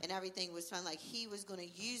and everything was fine, like he was going to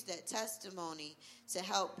use that testimony to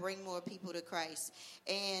help bring more people to Christ.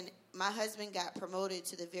 And my husband got promoted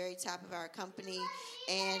to the very top of our company,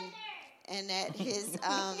 and at his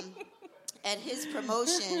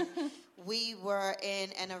promotion, we were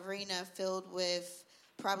in an arena filled with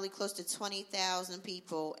probably close to 20,000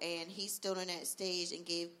 people, and he stood on that stage and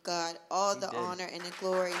gave God all the honor and the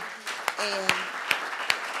glory.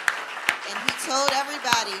 And he told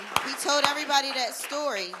everybody that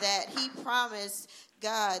story, that he promised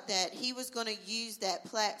God that he was going to use that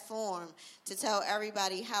platform to tell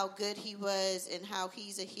everybody how good he was and how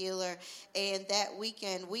he's a healer. And that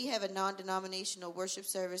weekend, we have a non-denominational worship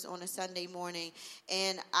service on a Sunday morning.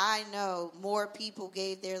 And I know more people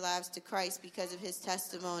gave their lives to Christ because of his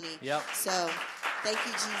testimony. Yep. So, thank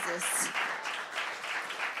you, Jesus.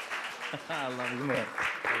 I love you, man.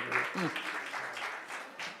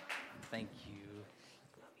 Thank you.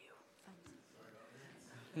 Love you.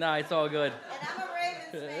 No, it's all good. And I'm a Ravens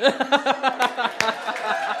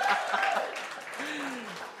fan.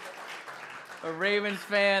 A Ravens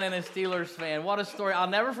fan and a Steelers fan. What a story. I'll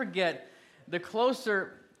never forget. The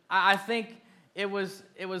closer, I think it was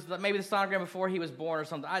maybe the sonogram before he was born or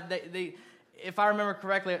something. If I remember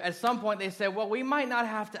correctly, at some point they said, well, we might not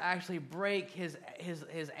have to actually break his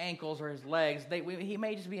ankles or his legs. He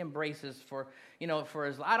may just be in braces for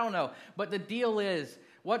his, I don't know. But the deal is,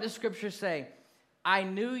 what does Scripture say? I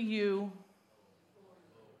knew you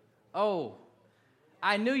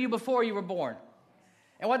before you were born.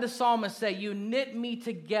 And what does the psalmist say? You knit me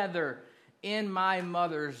together in my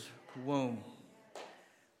mother's womb.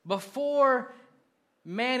 Before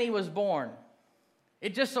Manny was born,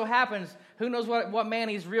 it just so happens, who knows what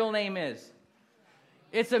Manny's real name is?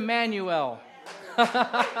 It's Emmanuel.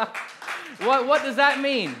 What does that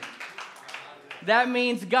mean? That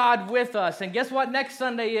means God with us. And guess what next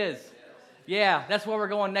Sunday is? Yeah, that's where we're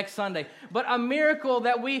going next Sunday. But a miracle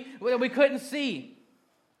that we couldn't see.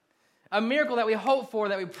 A miracle that we hoped for,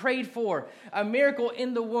 that we prayed for. A miracle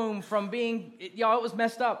in the womb from being, it was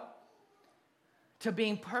messed up, to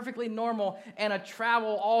being perfectly normal and a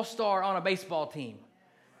travel all-star on a baseball team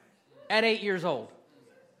at 8 years old.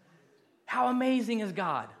 How amazing is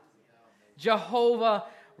God? Jehovah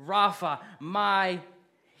Rapha, my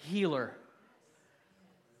healer.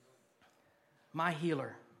 My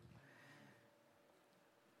healer.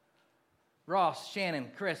 Ross,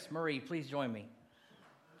 Shannon, Chris, Marie, please join me.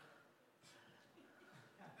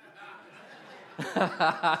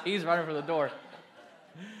 He's running for the door.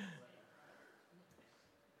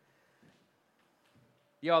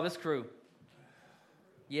 Y'all, this crew.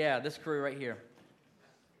 Yeah, this crew right here.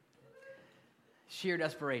 Sheer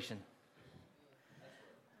desperation.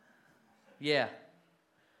 Yeah.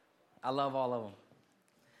 I love all of them.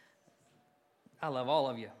 I love all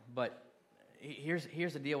of you. But here's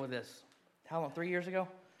the deal with this. How long? 3 years ago?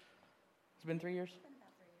 It's been 3 years?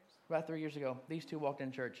 About 3 years ago, these two walked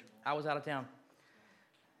in church. I was out of town.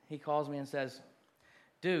 He calls me and says,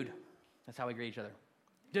 dude, that's how we greet each other.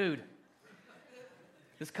 Dude,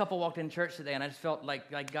 this couple walked in church today, and I just felt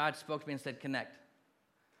like God spoke to me and said, connect.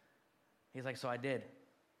 He's like, so I did.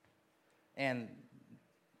 And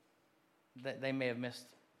they may have missed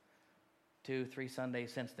 2-3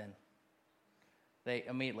 Sundays since then. They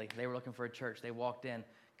were looking for a church. They walked in,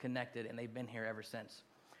 connected, and they've been here ever since.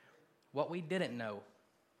 What we didn't know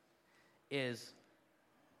is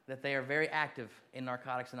that they are very active in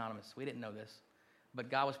Narcotics Anonymous. We didn't know this, but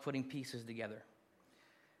God was putting pieces together.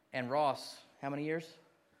 And Ross, how many years?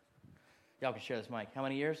 Y'all can share this mic. How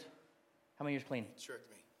many years? How many years clean? Sure, to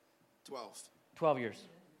me. 12. 12 years.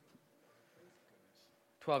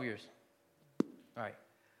 12 years. All right.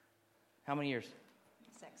 How many years?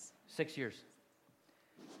 6. 6 years.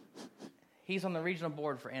 He's on the regional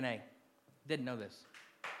board for NA. Didn't know this.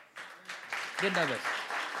 Didn't know this.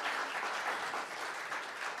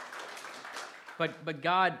 But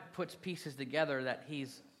God puts pieces together that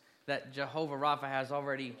that Jehovah Rapha has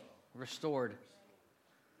already restored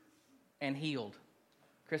and healed.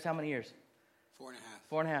 Chris, how many years? 4.5.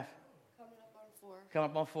 4.5. Coming up on 4.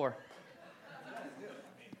 Coming up on 4.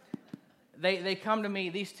 They come to me,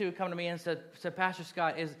 these two come to me and said Pastor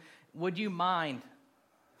Scott, would you mind?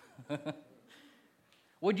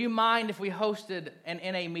 Would you mind if we hosted an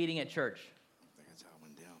NA meeting at church? I think that's how it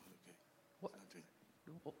went down.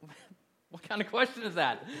 Okay. What kind of question is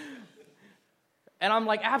that? And I'm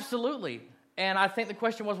like, absolutely. And I think the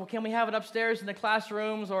question was, well, can we have it upstairs in the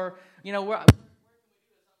classrooms, or, you know, where can we do this?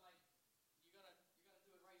 I'm like, you're gonna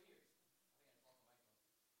do it right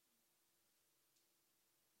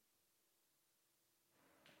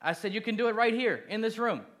here. I said, you can do it right here in this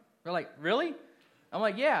room. They're like, really? I'm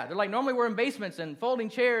like, yeah. They're like, normally we're in basements and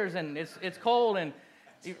folding chairs and it's cold and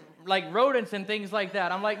like rodents and things like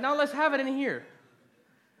that. I'm like, no, let's have it in here.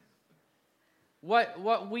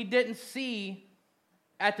 What we didn't see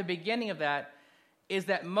at the beginning of that is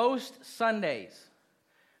that most Sundays,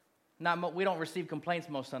 we don't receive complaints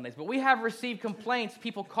most Sundays, but we have received complaints,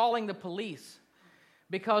 people calling the police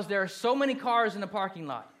because there are so many cars in the parking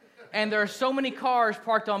lot. And there are so many cars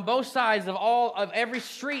parked on both sides of every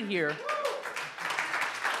street here.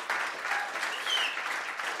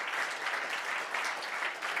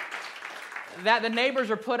 That the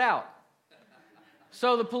neighbors are put out.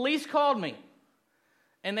 So the police called me.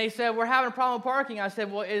 And they said, we're having a problem with parking. I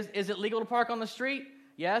said, well, is it legal to park on the street?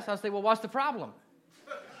 Yes. I said, well, what's the problem?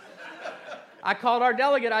 I called our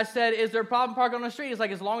delegate. I said, is there a problem parking on the street? He's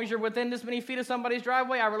like, as long as you're within this many feet of somebody's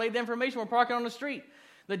driveway, I relayed the information, we're parking on the street.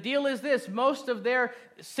 The deal is this, most of their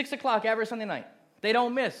 6 o'clock every Sunday night, they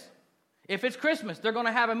don't miss. If it's Christmas, they're going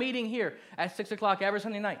to have a meeting here at 6 o'clock every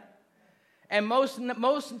Sunday night. And most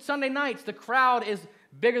Sunday nights, the crowd is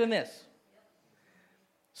bigger than this.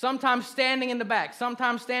 Sometimes standing in the back,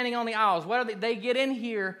 sometimes standing on the aisles. They get in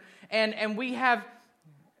here, and we have,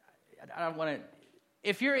 I don't want to,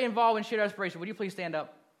 if you're involved in shared aspiration, would you please stand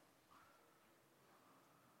up?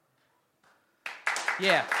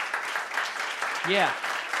 Yeah. Yeah.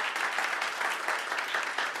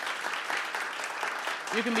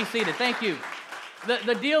 You can be seated. Thank you.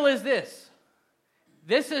 The deal is this.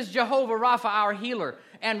 This is Jehovah Rapha, our healer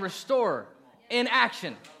and restorer, in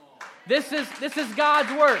action. This is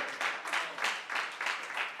God's work.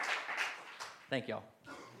 Thank y'all.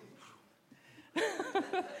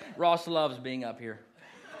 Ross loves being up here.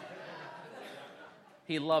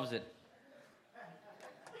 He loves it.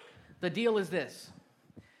 The deal is this.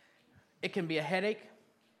 It can be a headache.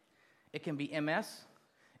 It can be MS.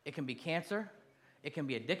 It can be cancer. It can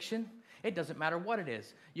be addiction. It doesn't matter what it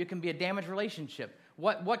is. You can be a damaged relationship.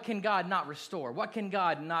 What can God not restore? What can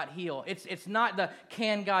God not heal? It's not the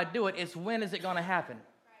can God do it. It's when is it going to happen?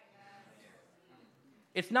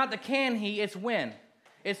 It's not the can he, it's when.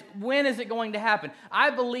 It's when is it going to happen?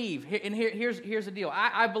 I believe, and here's the deal.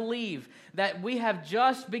 I believe that we have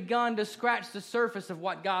just begun to scratch the surface of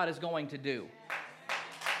what God is going to do.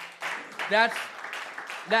 That's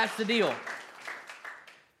the deal.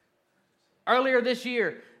 Earlier this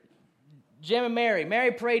year, Jim and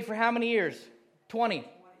Mary prayed for how many years? 20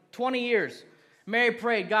 years. Mary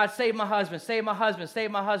prayed, God, save my husband, save my husband,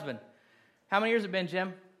 save my husband. How many years has it been,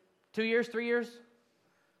 Jim? 2 years, 3 years? He's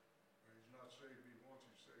not saved me once,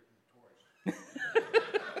 he's saved me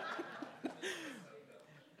twice.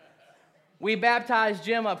 We baptized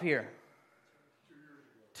Jim up here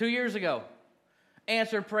 2 years ago.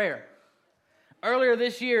 Answered prayer. Earlier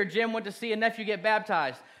this year, Jim went to see a nephew get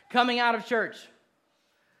baptized. Coming out of church.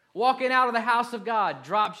 Walking out of the house of God.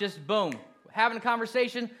 Drops just boom. Having a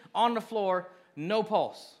conversation on the floor. No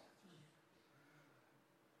pulse.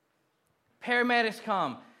 Paramedics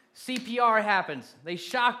come. CPR happens. They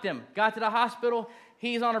shocked him. Got to the hospital.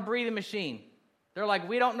 He's on a breathing machine. They're like,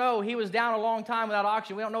 we don't know. He was down a long time without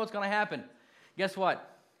oxygen. We don't know what's going to happen. Guess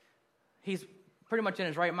what? He's pretty much in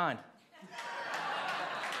his right mind.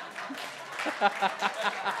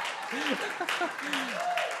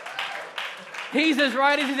 He's as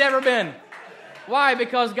right as he's ever been. Why?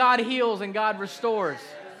 Because God heals and God restores.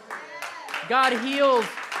 God heals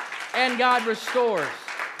and God restores.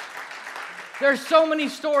 There's so many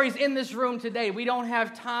stories in this room today. We don't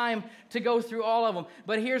have time to go through all of them.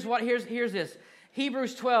 But here's this.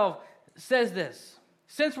 Hebrews 12 says this.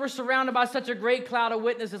 Since we're surrounded by such a great cloud of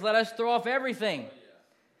witnesses, let us throw off everything.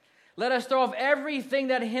 Let us throw off everything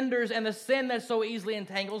that hinders and the sin that so easily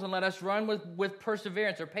entangles, and let us run with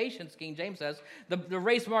perseverance or patience, King James says, the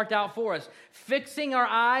race marked out for us. Fixing our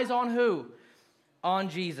eyes on who? On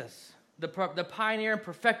Jesus, the pioneer and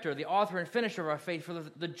perfecter, the author and finisher of our faith. For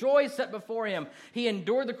the joy set before him, he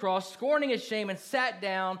endured the cross, scorning its shame, and sat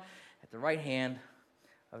down at the right hand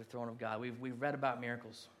of the throne of God. We've read about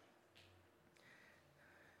miracles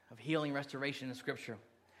of healing, restoration in Scripture.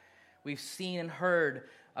 We've seen and heard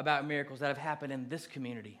about miracles that have happened in this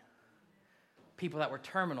community. People that were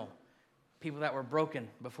terminal, people that were broken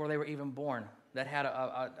before they were even born, that had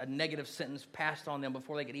a negative sentence passed on them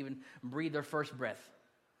before they could even breathe their first breath.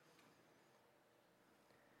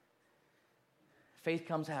 Faith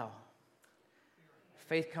comes how?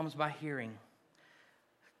 Faith comes by hearing.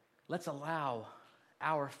 Let's allow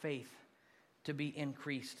our faith to be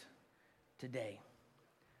increased today.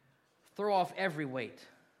 Throw off every weight.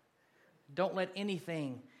 Don't let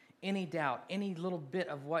anything, any doubt, any little bit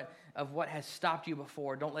of what has stopped you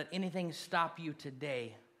before, don't let anything stop you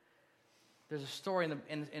today. There's a story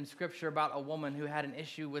in Scripture about a woman who had an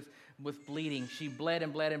issue with bleeding. She bled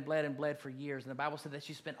and bled and bled and bled for years. And the Bible said that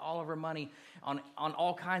she spent all of her money on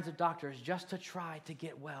all kinds of doctors just to try to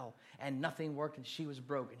get well. And nothing worked, and she was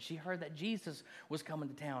broke. And she heard that Jesus was coming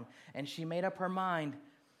to town. And she made up her mind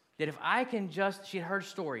that if I can just, she had heard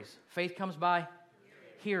stories. Faith comes by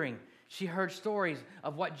hearing. She heard stories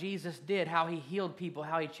of what Jesus did, how he healed people,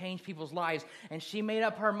 how he changed people's lives. And she made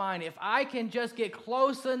up her mind, if I can just get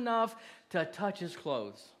close enough to touch his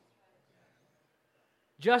clothes,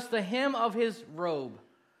 just the hem of his robe,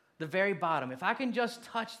 the very bottom, if I can just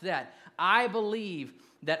touch that, I believe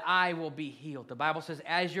that I will be healed. The Bible says,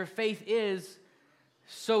 as your faith is,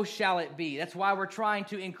 so shall it be. That's why we're trying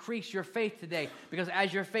to increase your faith today, because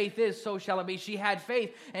as your faith is, so shall it be. She had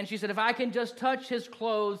faith, and she said, if I can just touch his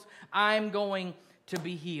clothes, I'm going to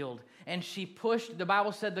be healed. And she pushed. The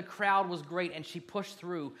Bible said the crowd was great, and she pushed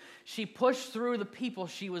through. She pushed through the people.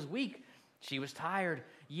 She was weak. She was tired.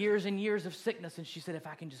 Years and years of sickness, and she said, if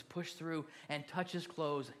I can just push through and touch his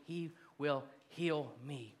clothes, he will heal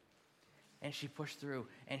me. And she pushed through,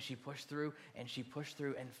 and she pushed through, and she pushed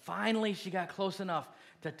through, and finally she got close enough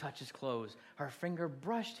to touch his clothes. Her finger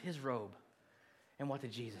brushed his robe. And what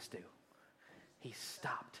did Jesus do? He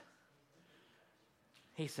stopped.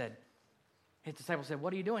 He said, his disciples said,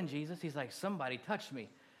 what are you doing, Jesus? He's like, somebody touched me.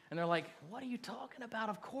 And they're like, what are you talking about?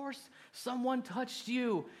 Of course someone touched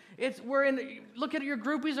you. Look at your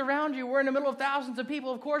groupies around you. We're in the middle of thousands of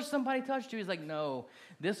people. Of course somebody touched you. He's like, no,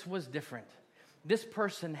 this was different. This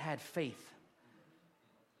person had faith.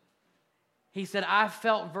 He said, I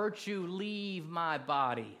felt virtue leave my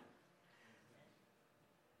body.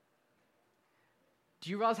 Do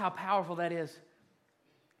you realize how powerful that is?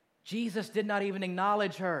 Jesus did not even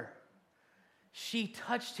acknowledge her. She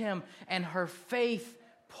touched him, and her faith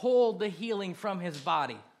pulled the healing from his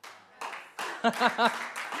body.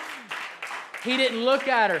 He didn't look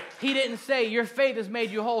at her. He didn't say, your faith has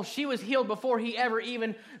made you whole. She was healed before he ever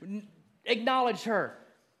even acknowledged her.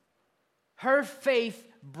 Her faith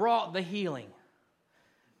brought the healing.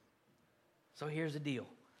 So here's the deal.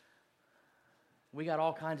 We got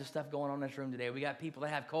all kinds of stuff going on in this room today. We got people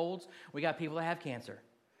that have colds. We got people that have cancer.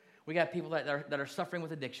 We got people that are suffering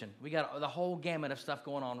with addiction. We got the whole gamut of stuff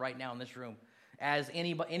going on right now in this room. As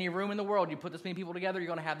any room in the world, you put this many people together, you're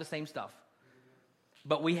going to have the same stuff.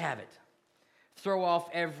 But we have it. Throw off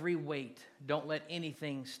every weight. Don't let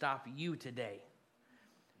anything stop you today.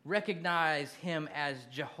 Recognize him as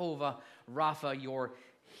Jehovah Rapha, your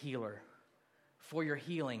healer, for your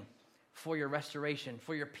healing, for your restoration,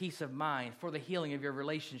 for your peace of mind, for the healing of your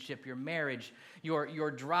relationship, your marriage, your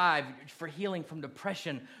drive, for healing from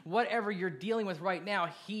depression. Whatever you're dealing with right now,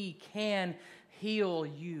 he can heal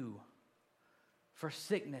you. For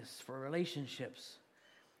sickness, for relationships.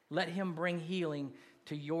 Let him bring healing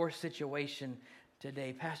to your situation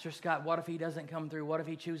today. Pastor Scott, what if he doesn't come through? What if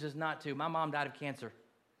he chooses not to? My mom died of cancer.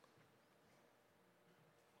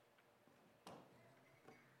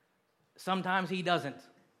 Sometimes he doesn't.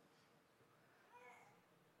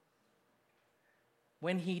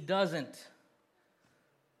 When he doesn't,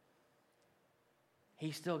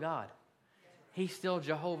 he's still God. He's still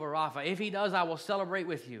Jehovah Rapha. If he does, I will celebrate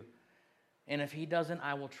with you. And if he doesn't,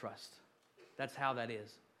 I will trust. That's how that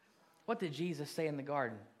is. What did Jesus say in the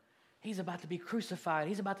garden? He's about to be crucified.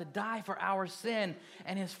 He's about to die for our sin.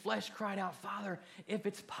 And his flesh cried out, Father, if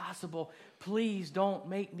it's possible, please don't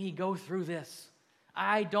make me go through this.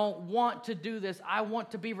 I don't want to do this. I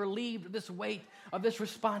want to be relieved of this weight, of this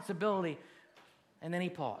responsibility. And then he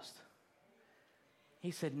paused.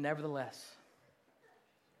 He said, nevertheless,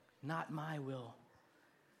 not my will,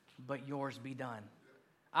 but yours be done.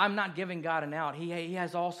 I'm not giving God an out. He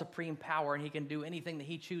has all supreme power, and he can do anything that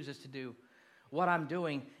he chooses to do. What I'm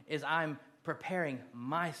doing is I'm preparing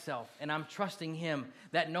myself, and I'm trusting him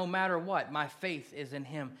that no matter what, my faith is in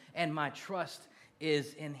him, and my trust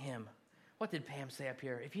is in him. What did Pam say up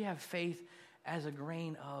here? If you have faith as a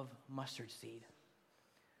grain of mustard seed,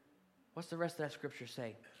 What's the rest of that scripture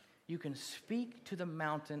say? You can speak to the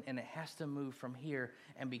mountain and it has to move from here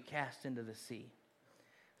and be cast into the sea.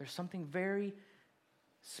 There's something very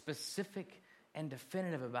specific and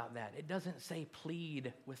definitive about that. It doesn't say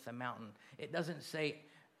plead with the mountain. It doesn't say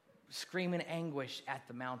scream in anguish at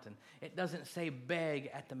the mountain. It doesn't say beg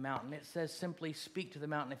at the mountain. It says simply speak to the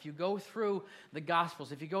mountain. If you go through the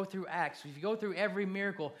Gospels, if you go through Acts, if you go through every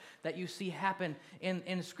miracle that you see happen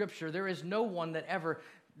in Scripture, there is no one that ever,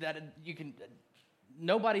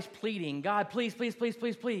 nobody's pleading, God, please, please, please,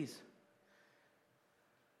 please, please.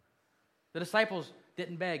 The disciples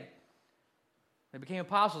didn't beg. They became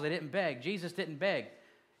apostles. They didn't beg. Jesus didn't beg.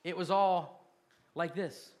 It was all like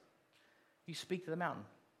this. You speak to the mountain.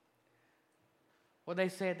 What they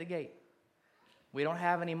say at the gate? We don't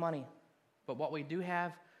have any money, but what we do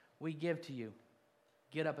have, we give to you.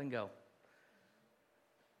 Get up and go.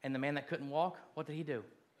 And the man that couldn't walk, what did he do?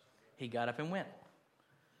 He got up and went.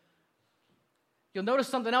 You'll notice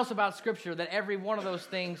something else about Scripture, that every one of those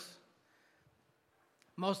things,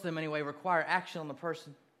 most of them anyway, require action on the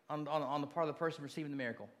person, on the part of the person receiving the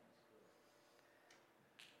miracle.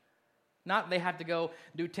 Not they have to go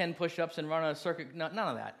do 10 push-ups and run a circuit, none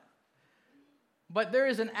of that. But there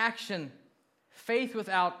is an action. Faith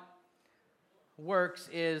without works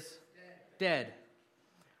is dead.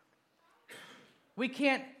 We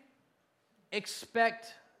can't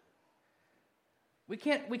expect, we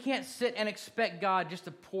can't sit and expect God just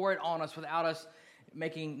to pour it on us without us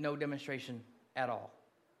making no demonstration at all.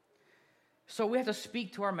 So we have to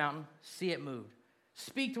speak to our mountain, see it move.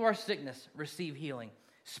 Speak to our sickness, receive healing.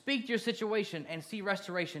 Speak to your situation and see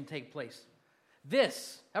restoration take place.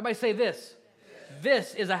 This, everybody say this.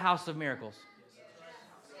 This is a house of miracles.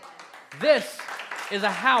 This is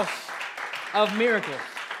a house of miracles.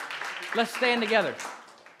 Let's stand together.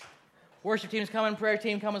 Worship team's coming, prayer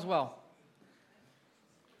team come as well.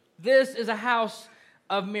 This is a house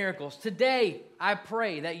of miracles. Today, I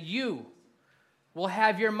pray that you will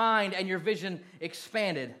have your mind and your vision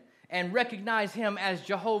expanded and recognize Him as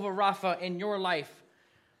Jehovah Rapha in your life.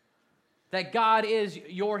 That God is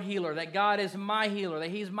your healer, that God is my healer, that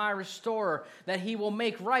He's my restorer, that He will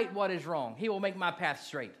make right what is wrong. He will make my path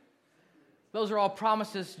straight. Those are all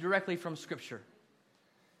promises directly from Scripture.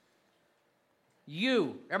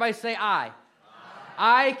 You, everybody say I.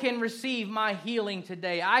 I can receive my healing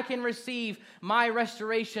today. I can receive my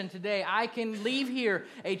restoration today. I can leave here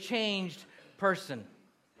a changed person.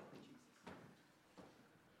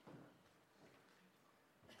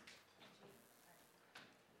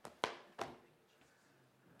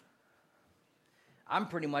 I'm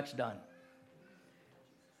pretty much done.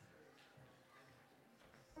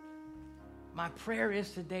 My prayer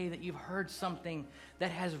is today that you've heard something that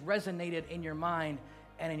has resonated in your mind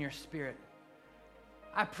and in your spirit.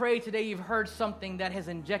 I pray today you've heard something that has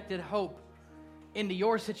injected hope into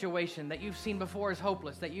your situation that you've seen before as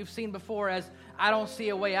hopeless, that you've seen before as, I don't see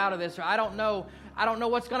a way out of this, or I don't know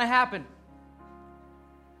what's going to happen.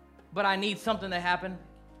 But I need something to happen.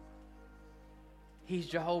 He's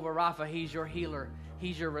Jehovah Rapha. He's your healer.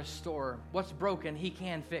 He's your restorer. What's broken, He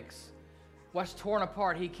can fix. What's torn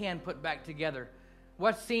apart, He can put back together.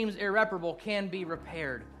 What seems irreparable can be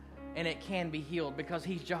repaired, and it can be healed because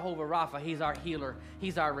He's Jehovah Rapha. He's our healer.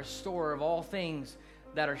 He's our restorer of all things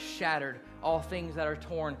that are shattered, all things that are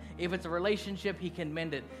torn. If it's a relationship, He can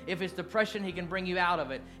mend it. If it's depression, He can bring you out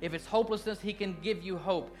of it. If it's hopelessness, He can give you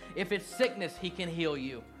hope. If it's sickness, He can heal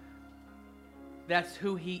you. That's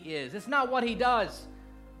who He is. It's not what He does.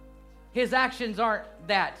 His actions aren't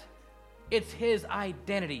that. It's His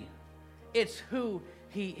identity. It's who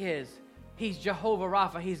He is. He's Jehovah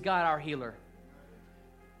Rapha. He's God, our healer.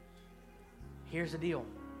 Here's the deal.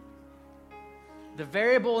 The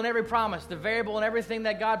variable in every promise, the variable in everything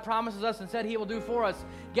that God promises us and said He will do for us,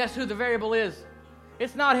 guess who the variable is?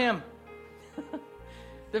 It's not Him.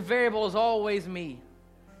 The variable is always me.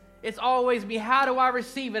 It's always me. How do I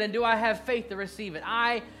receive it, and do I have faith to receive it?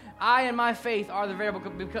 I and my faith are the variable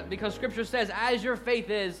because Scripture says, as your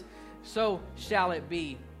faith is, so shall it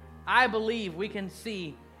be. I believe we can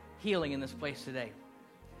see healing in this place today.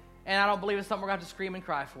 And I don't believe it's something we're going to have to scream and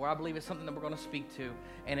cry for. I believe it's something that we're going to speak to,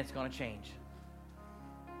 and it's going to change.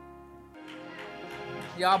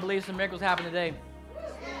 Y'all believe some miracles happen today?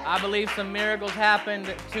 I believe some miracles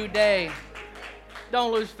happened today.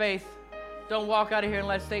 Don't lose faith. Don't walk out of here and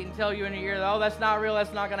let Satan tell you in your ear, oh, that's not real,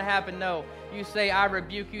 that's not going to happen. No. You say, I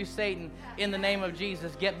rebuke you, Satan, in the name of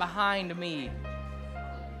Jesus. Get behind me.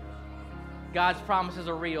 God's promises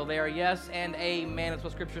are real. They are yes and amen. That's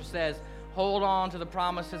what Scripture says. Hold on to the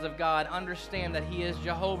promises of God. Understand that He is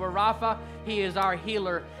Jehovah Rapha. He is our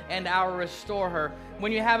healer and our restorer.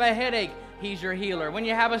 When you have a headache, He's your healer. When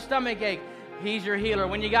you have a stomach ache, He's your healer.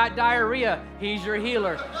 When you got diarrhea, He's your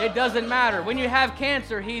healer. It doesn't matter. When you have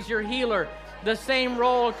cancer, He's your healer. The same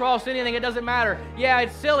role across anything, it doesn't matter. Yeah,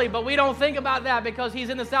 it's silly, but we don't think about that because He's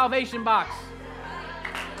in the salvation box.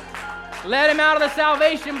 Let Him out of the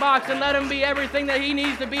salvation box and let Him be everything that He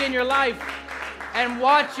needs to be in your life. And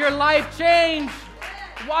watch your life change.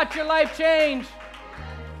 Watch your life change.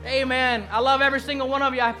 Amen. I love every single one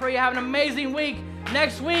of you. I pray you have an amazing week.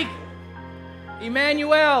 Next week,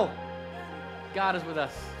 Emmanuel, God is with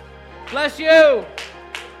us. Bless you.